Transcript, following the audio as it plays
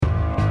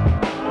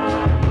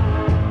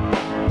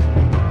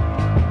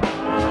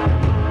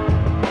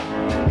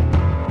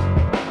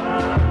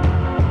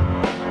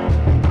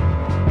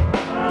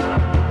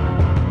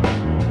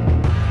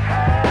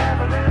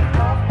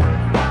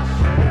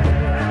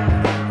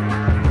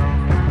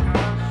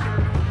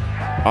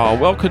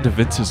Welcome to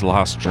Vince's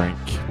Last Drink,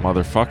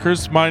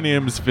 motherfuckers. My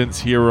name is Vince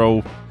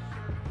Hero.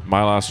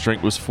 My last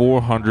drink was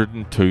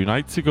 402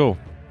 nights ago.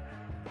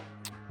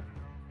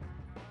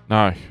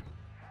 Now,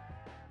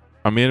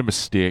 I made a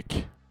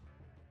mistake.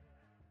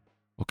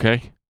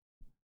 Okay?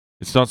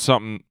 It's not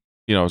something,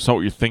 it's not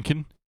what you're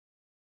thinking.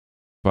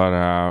 But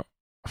I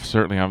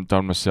certainly haven't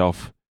done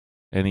myself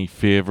any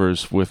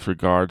favors with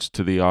regards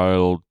to the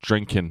oil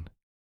drinking.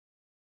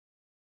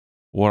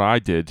 What I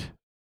did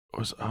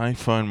was I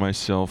found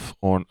myself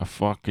on a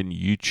fucking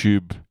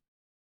YouTube,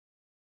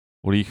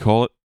 what do you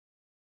call it?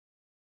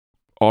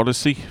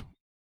 Odyssey.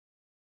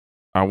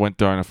 I went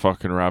down a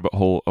fucking rabbit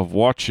hole of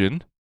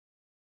watching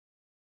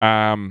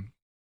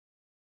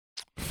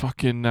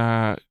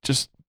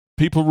just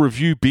people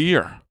review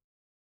beer.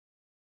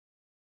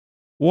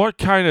 What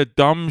kind of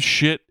dumb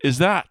shit is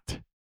that?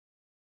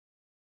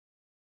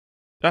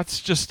 That's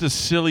just a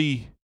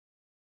silly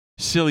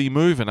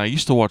move, and I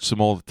used to watch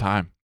them all the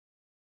time.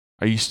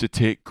 I used to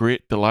take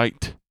great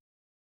delight.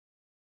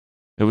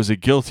 It was a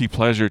guilty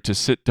pleasure to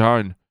sit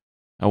down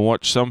and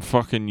watch some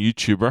fucking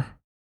YouTuber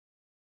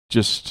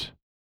just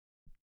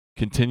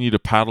continue to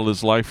paddle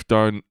his life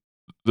down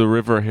the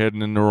river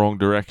heading in the wrong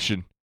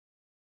direction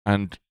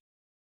and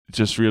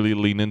just really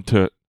lean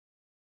into it.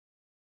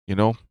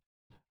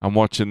 I'm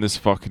watching this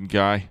fucking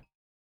guy.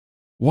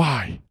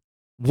 Why?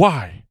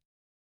 I'm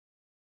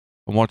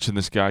watching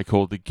this guy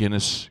called the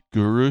Guinness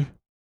Guru,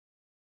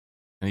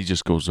 and he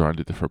just goes around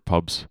to different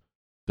pubs,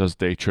 does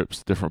day trips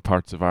to different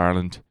parts of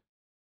Ireland,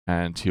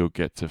 and he'll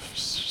get to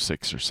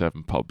 6 or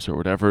 7 pubs or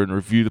whatever and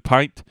review the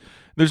pint.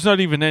 There's not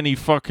even any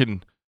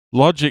fucking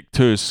logic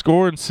to his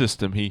scoring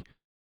system. He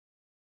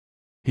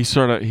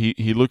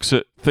looks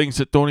at things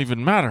that don't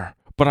even matter.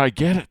 But I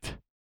get it.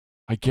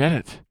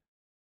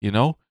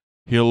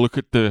 He'll look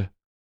at the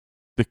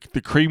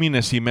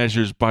creaminess he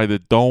measures by the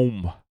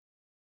dome.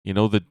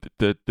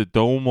 The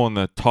dome on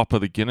the top of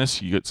the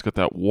Guinness, it's got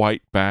that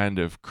white band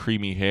of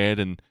creamy head,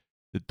 and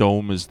the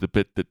dome is the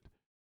bit that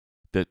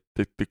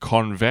the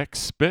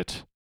convex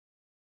bit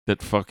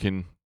that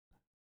fucking,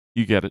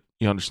 you get it,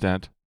 you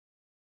understand.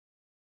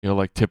 He'll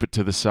like tip it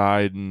to the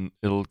side and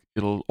it'll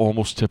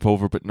almost tip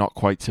over but not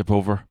quite tip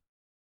over.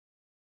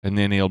 And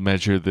then he'll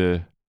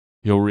rate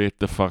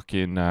the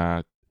fucking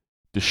the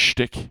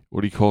shtick,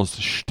 what he calls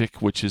the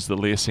shtick, which is the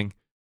lacing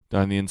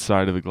down the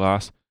inside of the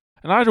glass.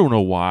 And I don't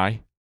know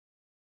why,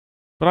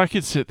 but I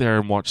could sit there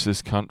and watch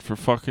this cunt for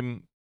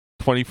fucking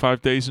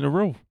 25 days in a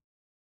row.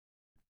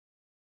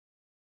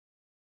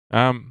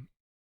 I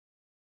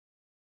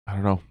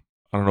don't know.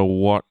 I don't know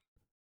what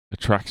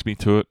attracts me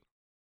to it.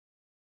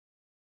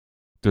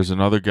 There's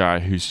another guy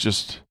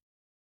he's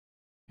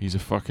a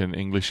fucking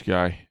English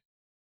guy.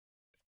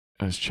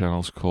 His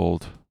channel's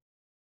called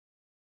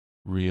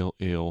Real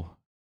Ale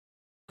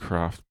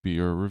Craft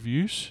Beer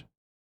Reviews.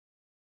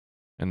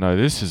 And now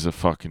this is a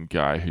fucking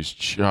guy who's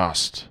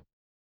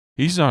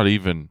he's like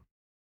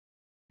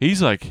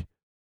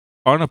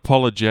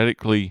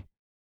unapologetically,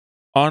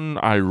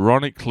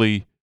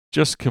 unironically,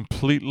 just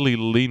completely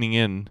leaning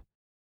in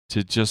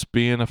to just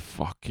being a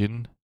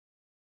fucking,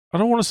 I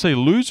don't want to say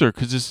loser,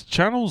 because his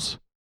channel's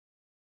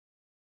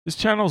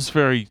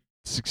very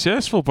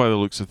successful by the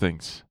looks of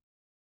things.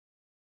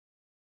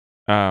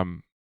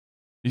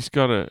 He's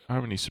got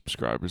how many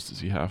subscribers does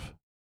he have?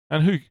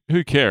 And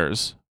who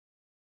cares?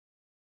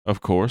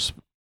 Of course,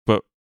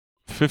 but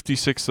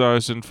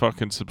 56,000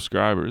 fucking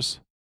subscribers.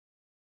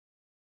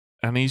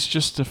 And he's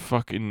just a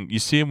fucking, you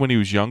see him when he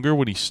was younger,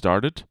 when he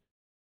started,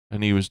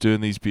 and he was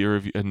doing these beer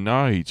reviews, and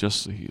now he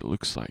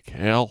looks like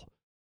hell.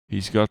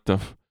 He's got the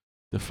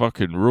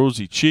fucking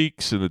rosy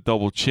cheeks and the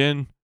double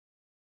chin.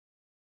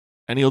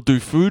 And he'll do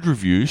food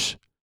reviews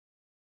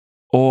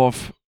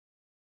of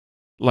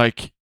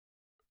like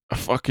a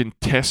fucking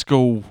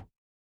Tesco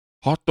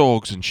hot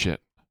dogs and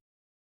shit.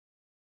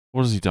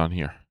 What has he done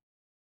here?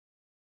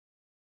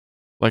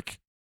 Like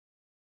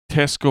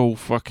Tesco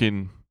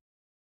fucking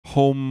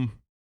home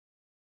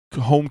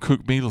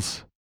cooked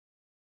meals.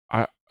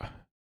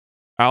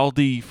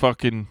 Aldi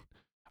fucking,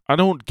 I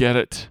don't get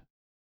it.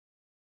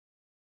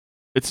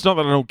 It's not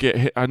that I don't get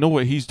it. I know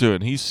what he's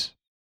doing. Here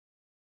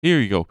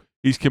you go.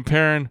 He's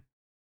comparing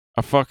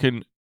a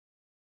fucking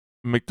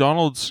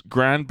McDonald's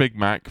Grand Big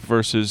Mac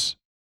versus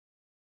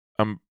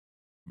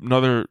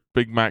another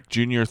Big Mac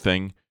Junior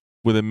thing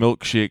with a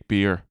milkshake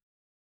beer.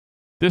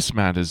 This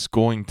man is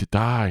going to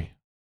die.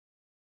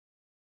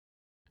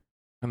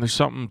 And there's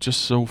something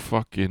just so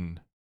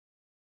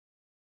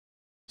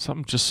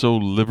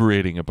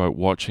liberating about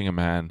watching a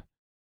man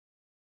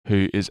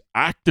who is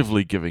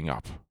actively giving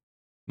up.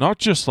 Not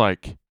just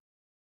like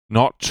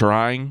not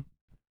trying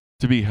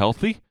to be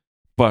healthy,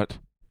 but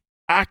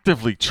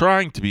actively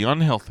trying to be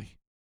unhealthy.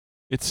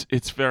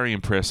 It's very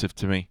impressive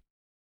to me.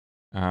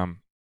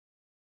 And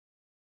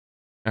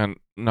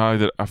now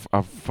that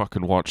I've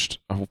fucking watched,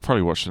 I've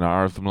probably watched an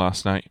hour of them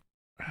last night,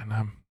 and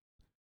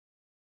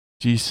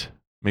geez,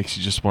 makes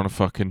you just want to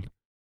fucking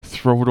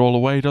throw it all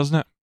away, doesn't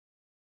it?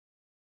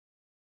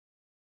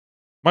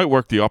 Might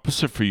work the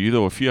opposite for you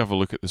though. If you have a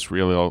look at this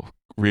real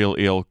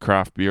ale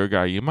craft beer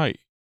guy, you might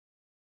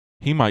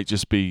he might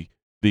just be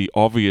the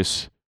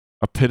obvious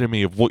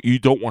epitome of what you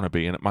don't want to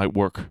be, and it might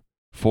work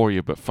for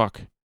you, but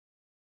fuck.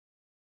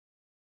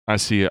 I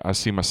see it. I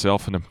see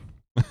myself in him.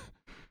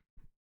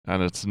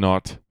 And it's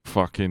not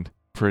fucking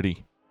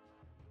pretty.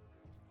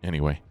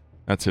 Anyway,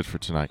 that's it for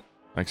tonight.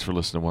 Thanks for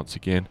listening once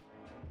again.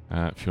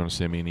 If you want to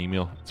send me an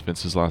email, it's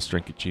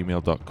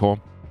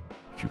vinceslastdrink@gmail.com.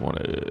 If you want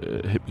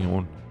to hit me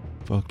on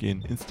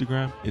fucking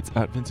Instagram, it's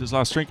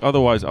 @Vince'sLastDrink.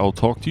 Otherwise, I'll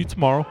talk to you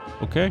tomorrow,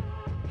 okay?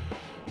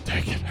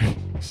 Take it.